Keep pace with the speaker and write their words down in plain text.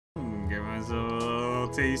get myself a little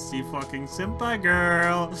tasty fucking senpai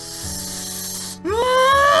girl.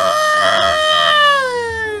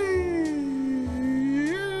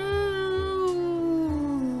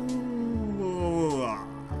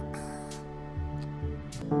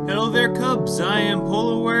 Hello there, Cubs. I am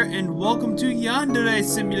Polarware, and welcome to Yandere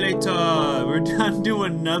Simulator. We're done to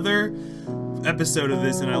another episode of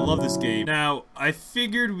this, and I love this game. Now, I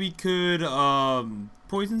figured we could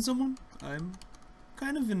poison someone. I'm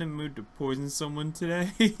kind of in the mood to poison someone today.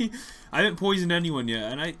 I haven't poisoned anyone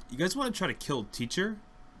yet, and you guys want to try to kill teacher?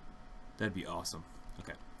 That'd be awesome.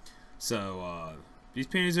 Okay, so these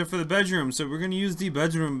panties are for the bedroom, so we're gonna use the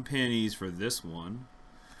bedroom panties for this one.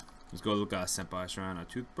 Let's go look at senpai shrine, our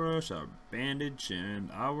toothbrush, our bandage, and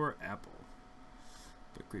our apple.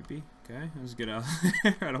 Bit creepy. Okay, let's get out of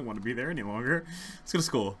there. I don't want to be there any longer. Let's go to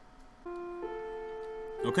school.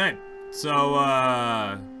 Okay,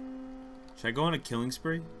 so should I go on a killing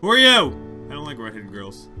spree? Who are you? I don't like red-haired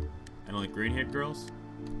girls. I don't like green-haired girls.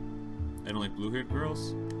 I don't like blue-haired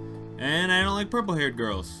girls. And I don't like purple-haired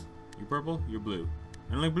girls. You purple? You're blue.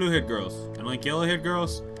 I don't like blue-haired girls. I don't like yellow-haired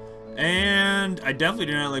girls. And I definitely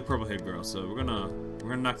do not like purple-haired girls. So we're gonna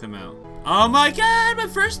knock them out. Oh my god, my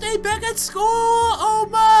first day back at school! Oh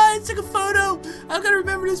my, I took a photo! I'm gonna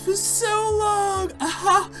remember this for so long!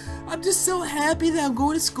 I'm just so happy that I'm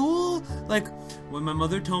going to school. Like, when my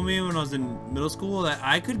mother told me when I was in middle school that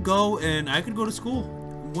I could go to school.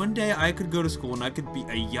 One day I could go to school and I could be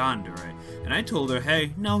a Yandere. And I told her,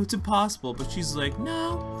 hey, no, it's impossible. But she's like,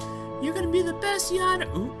 no, you're gonna be the best Yandere.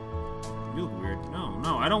 Ooh, you look weird.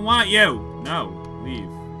 No, I don't want you. No, leave.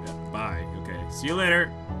 Yeah, bye. Okay, see you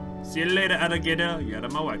later. See you later, alligator. You're out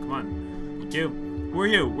of my way. Come on. Thank you. Who are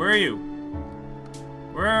you? Where are you?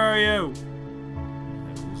 Where are you?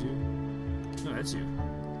 That you? No, that's you.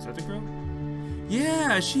 Is that the girl?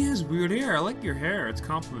 Yeah, she has weird hair. I like your hair. It's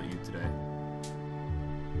complimenting you today.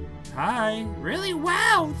 Hi. Really?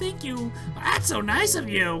 Wow, thank you. That's so nice of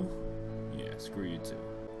you. Yeah, screw you too.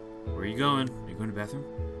 Where are you going? Are you going to the bathroom?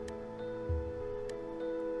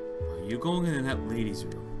 Are you going in that lady's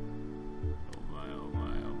room?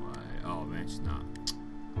 Oh man, she's not.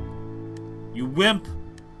 You wimp!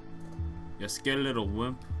 You scared little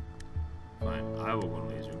wimp. Fine, I will go to the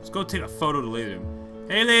ladies' room. Let's go take a photo of the ladies' room.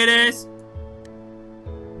 Hey ladies!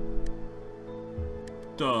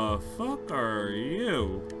 The fuck are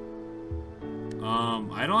you?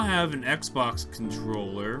 I don't have an Xbox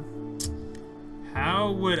controller.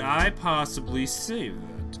 How would I possibly save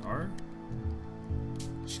that? Tar?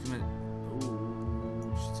 She's gonna...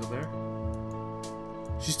 Oh, she's still there?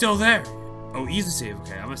 She's still there! Oh, easy save.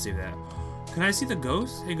 Okay, I'm gonna save that. Can I see the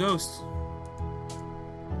ghost? Hey, ghost.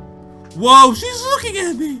 Whoa, she's looking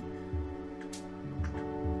at me!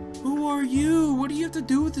 Who are you? What do you have to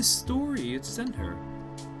do with this story? It's sent her.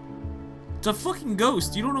 It's a fucking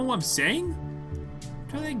ghost. You don't know what I'm saying?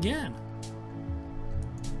 Try that again.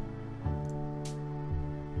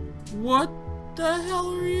 What the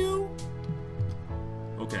hell are you?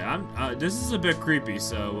 Okay, this is a bit creepy,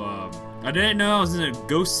 so, I didn't know I was in a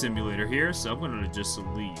ghost simulator here, so I'm gonna just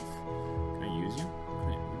leave. Can I use you?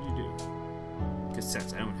 What do you do?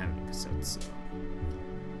 Cassettes. I don't have any cassettes, so.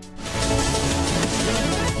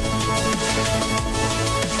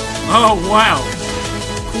 Oh, wow!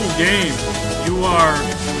 Cool game. You are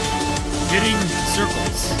hitting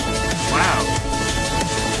circles. Wow.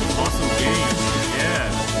 Awesome game. Yeah.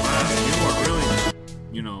 Wow. You are really,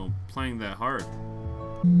 you know, playing that hard.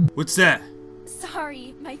 What's that?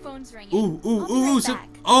 Sorry, my phone's ringing. Ooh. So,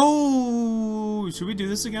 oh, should we do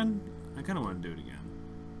this again? I kind of want to do it again.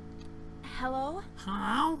 Hello?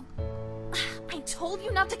 Hello? I told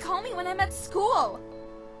you not to call me when I'm at school.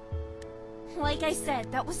 Like I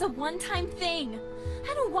said, that was a one-time thing.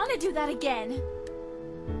 I don't want to do that again.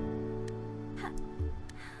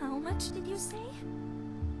 How much did you say?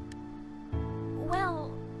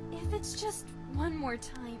 Well, if it's just one more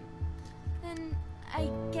time, then I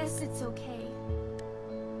guess it's okay.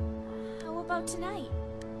 How about tonight?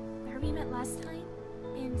 Where we met last time?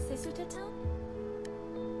 In Sesuta Town?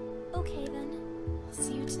 Okay then. I'll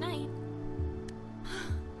see you tonight.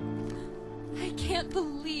 I can't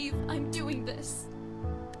believe I'm doing this.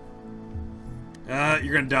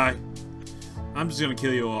 You're gonna die. I'm just gonna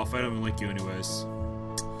kill you off. I don't even like you anyways.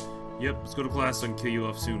 Yep, let's go to class so I can kill you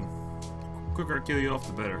off soon. The quicker I kill you off,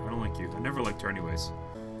 the better. I don't like you. I never liked her anyways.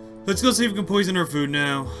 Let's go see if we can poison her food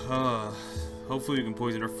now. Hopefully we can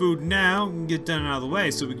poison her food now and get done out of the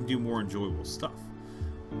way so we can do more enjoyable stuff.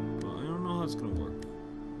 But I don't know how it's gonna work.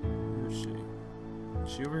 Where is she?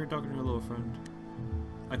 Is she over here talking to her little friend?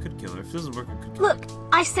 I could kill her. If it doesn't work, I could kill her. Look,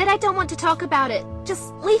 I said I don't want to talk about it.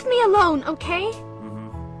 Just leave me alone, okay?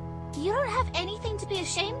 You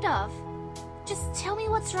ashamed of? Just tell me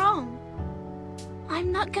what's wrong.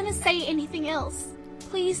 I'm not gonna say anything else.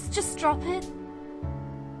 Please, just drop it.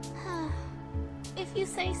 If you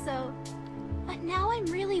say so. But now I'm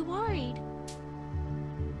really worried.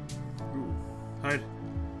 Ooh, hide.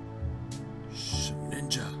 Shh,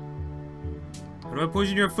 ninja. How do I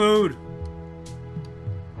poison your food?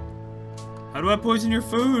 How do I poison your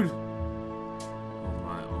food? Oh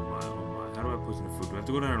my, oh my, oh my. How do I poison the food? Do I have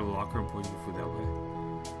to go down to the locker and poison the food that way?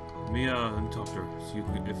 Let me talk to her, so you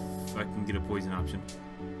can, if I can get a poison option.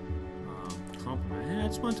 Compliment. Hey, I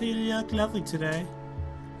just want to tell you you look lovely today.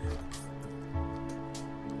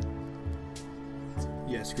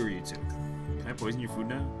 Yeah, screw you too. Can I poison your food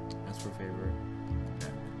now? That's for a favor.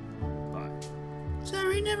 Okay. Bye.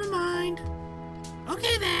 Sorry, never mind.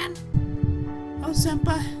 Okay then. Oh,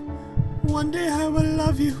 senpai. One day I will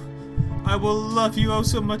love you. I will love you oh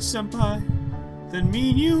so much, senpai. Then me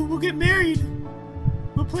and you will get married.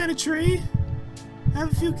 We'll plant a tree.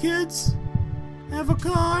 Have a few kids. Have a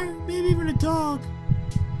car. Maybe even a dog.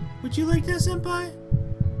 Would you like that, senpai?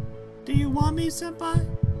 Do you want me, senpai?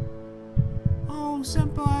 Oh,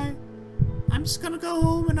 senpai. I'm just gonna go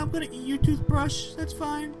home and I'm gonna eat your toothbrush. That's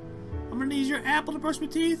fine. I'm gonna use your apple to brush my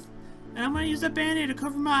teeth. And I'm gonna use that band-aid to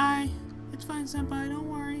cover my eye. It's fine, senpai. Don't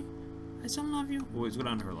worry. I still love you. Oh, let's go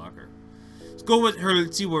down to her locker. Let's go with her.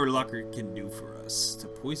 Let's see what her locker can do for us to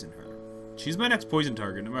poison her. She's my next poison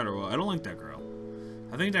target, no matter what. I don't like that girl.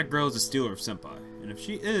 I think that girl is a stealer of senpai. And if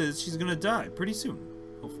she is, she's gonna die pretty soon.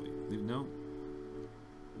 Hopefully. Leave a note.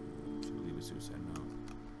 Should we leave a suicide note?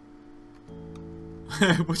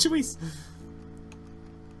 What should we...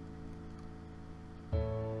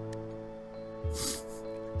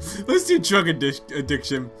 Let's do drug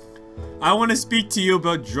addiction. I want to speak to you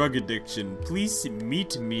about drug addiction. Please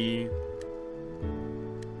meet me.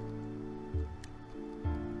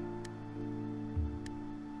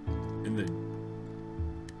 In the...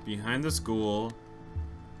 behind the school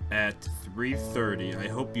at 3:30. I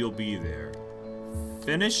hope you'll be there.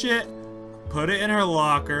 Finish it, put it in her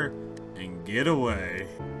locker, and get away.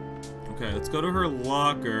 Okay, let's go to her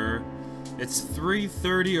locker. It's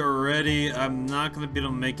 3:30 already. I'm not gonna be able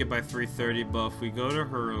to make it by 3:30, but if we go to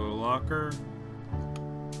her locker,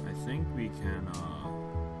 I think we can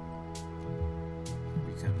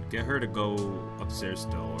get her to go upstairs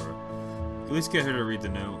still, or at least get her to read the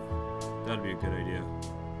note. That'd be a good idea.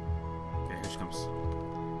 Okay, here she comes.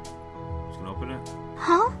 Just gonna open it.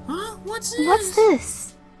 Huh? Huh? What's this? What's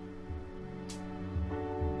this?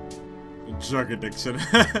 Drug addiction.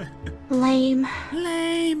 Lame.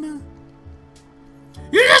 Lame.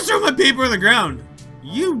 You just threw my paper on the ground.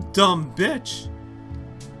 You dumb bitch.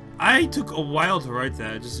 I took a while to write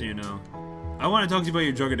that, just so you know. I want to talk to you about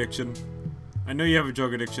your drug addiction. I know you have a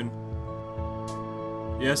drug addiction.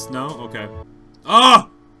 Yes? No? Okay. Oh!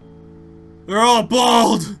 They're all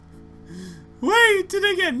bald! Wait, did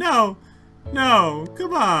they get... No. No.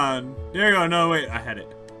 Come on. There you go. No, wait. I had it.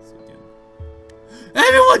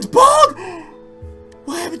 Everyone's bald!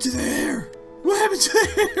 What happened to the hair? What happened to the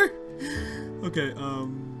hair? Okay,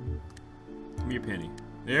 give me your penny.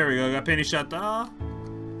 There we go. Got penny shot. Okay,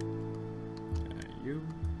 you.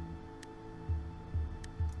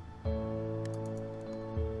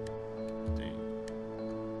 Dang.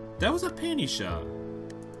 That was a penny shot.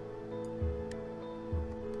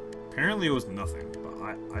 Apparently it was nothing, but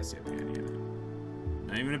I see a penny in it.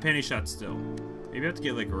 Not even a penny shot still. Maybe I have to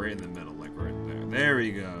get like right in the middle, like right there. There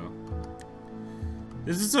we go.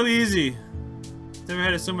 This is so easy. Never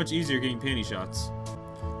had it so much easier getting penny shots.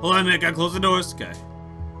 Hold on a minute, gotta close the doors. Okay.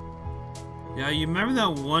 Yeah, you remember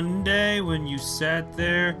that one day when you sat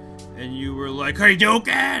there and you were like, "Are you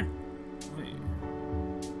joking?" Wait.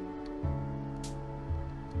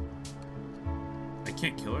 I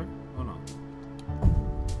can't kill her? Oh no.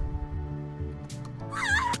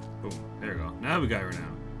 Boom. There we go. Now we got her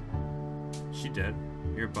now. She dead.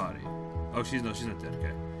 Your body. Oh, she's not dead.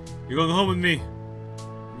 Okay. You're going home with me.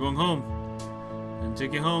 You're going home. And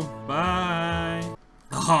take you home. Bye.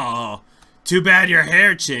 Oh, too bad your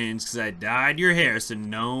hair changed because I dyed your hair so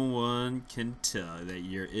no one can tell that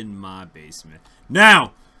you're in my basement.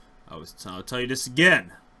 Now, I'll tell you this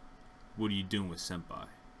again. What are you doing with senpai?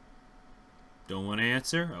 Don't want to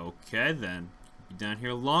answer? Okay then. Be down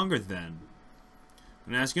here longer then.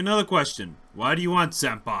 I'm gonna ask you another question. Why do you want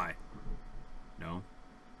senpai? No.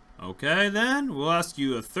 Okay then, we'll ask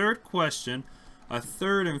you a third question. A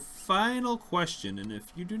third and final question, and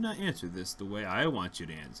if you do not answer this the way I want you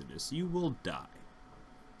to answer this, you will die.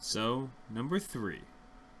 So, number 3.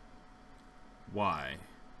 Why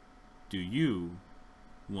do you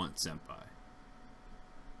want senpai?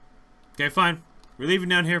 Okay, fine. We're leaving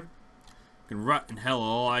down here. Fucking rot in hell,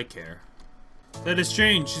 all I care. That has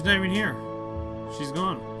changed. She's not even here. She's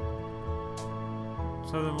gone.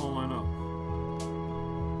 Let's have them all line up.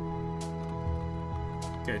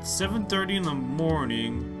 Okay, it's 7:30 in the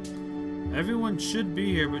morning. Everyone should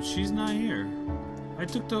be here, but she's not here. I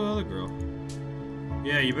took the other girl.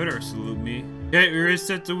 Yeah, you better salute me. Okay, we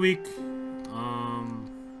reset the week.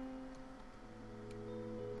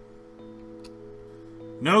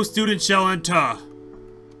 No student shall enter.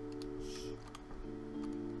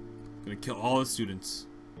 Gonna kill all the students.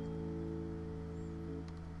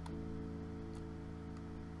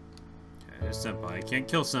 Okay, there's Senpai. I can't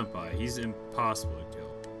kill Senpai. He's impossible to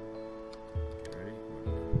kill. Okay, ready? Oh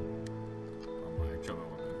my, kill my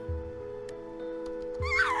weapon.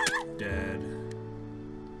 Dead.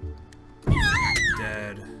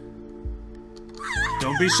 Dead.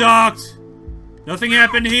 Don't be shocked! Nothing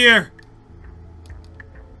happened here!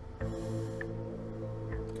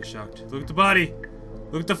 Get shocked. Look at the body!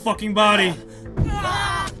 Look at the fucking body! Look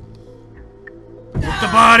at the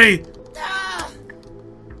body!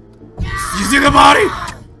 You see the body?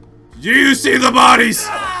 Do you see the bodies?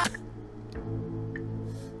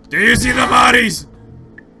 Do you see the bodies?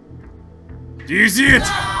 Do you see it?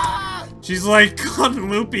 She's like on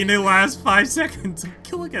looping the last 5 seconds of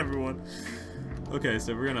killing everyone. Okay,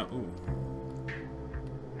 so we're gonna... Ooh.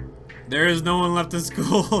 There is no one left in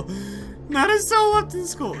school. Not a soul left in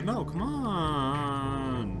school. No, come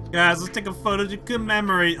on. Guys, let's take a photo to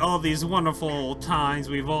commemorate all these wonderful times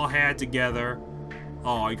we've all had together.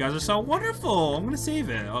 Oh, you guys are so wonderful. I'm gonna save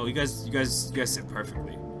it. Oh, you guys sit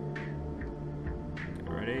perfectly. Get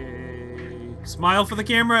ready. Smile for the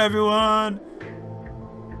camera, everyone.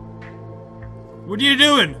 What are you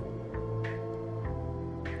doing?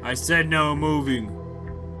 I said no moving.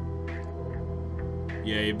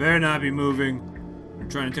 Yeah, you better not be moving. I'm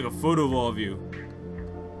trying to take a photo of all of you.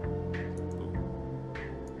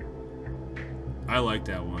 I like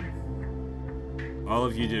that one. All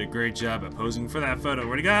of you did a great job at posing for that photo.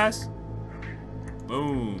 Ready, guys?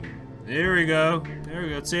 Boom. There we go. There we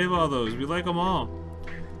go. Save all those. We like them all.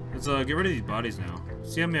 Let's get rid of these bodies now.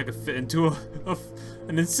 See how many I can fit into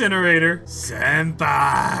an incinerator.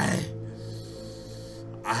 Senpai!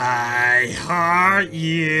 I heart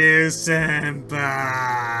you, Senpai!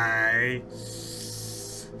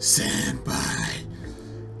 Senpai!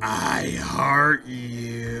 I heart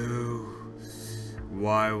you!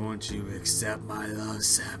 Why won't you accept my love,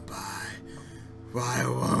 Senpai? Why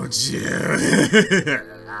won't you?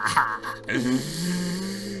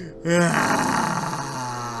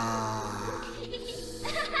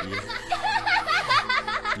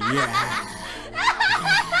 Yeah.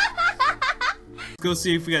 Let's go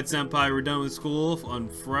see if we got Senpai. We're done with school on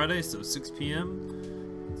Friday, so 6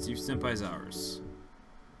 p.m. Let's see if Senpai's ours.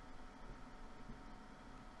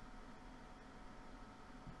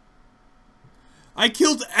 I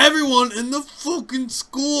killed everyone in the fucking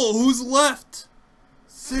school. Who's left?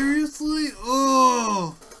 Seriously?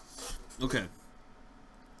 Oh. Okay.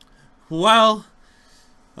 Well,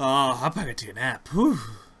 I'm gonna take a nap. Whew.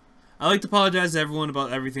 I'd like to apologize to everyone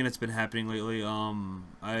about everything that's been happening lately.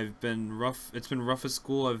 I've been rough. It's been rough at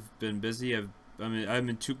school. I've been busy. I'm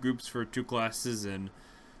in 2 groups for 2 classes, and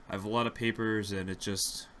I have a lot of papers, and it's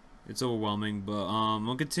overwhelming. But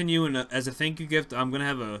I'll continue, and as a thank you gift, I'm gonna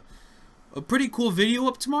have a pretty cool video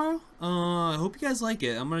up tomorrow. I hope you guys like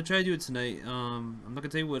it. I'm gonna try to do it tonight. I'm not gonna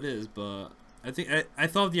tell you what it is, but I think I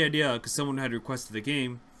thought of the idea because someone had requested the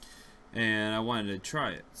game, and I wanted to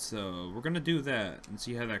try it. So we're gonna do that and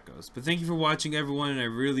see how that goes. But thank you for watching, everyone, and I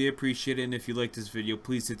really appreciate it. And if you like this video,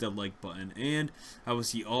 please hit that like button, and I will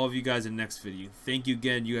see all of you guys in the next video. Thank you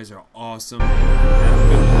again. You guys are awesome. Have a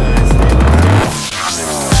good one, guys.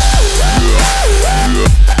 Stay